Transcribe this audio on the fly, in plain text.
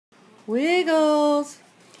Wiggles.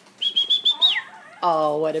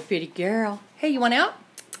 Oh, what a pretty girl. Hey, you want out?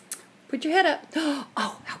 Put your head up.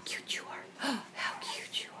 Oh, how cute you are. How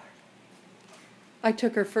cute you are. I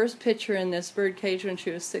took her first picture in this bird cage when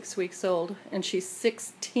she was 6 weeks old, and she's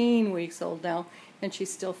 16 weeks old now, and she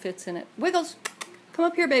still fits in it. Wiggles, come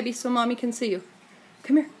up here, baby, so Mommy can see you.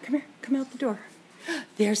 Come here, come here, come out the door.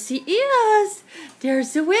 There she is.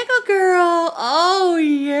 There's the Wiggle girl. Oh,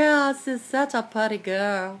 yes, it's such a pretty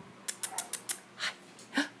girl. Hi.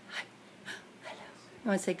 Hi. Hello. You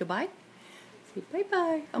want to say goodbye? Say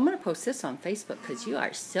bye-bye. I'm going to post this on Facebook because you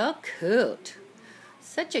are so cute.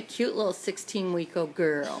 Such a cute little 16-week-old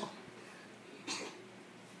girl.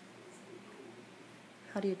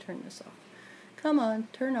 How do you turn this off? Come on,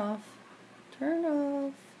 turn off. Turn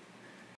off.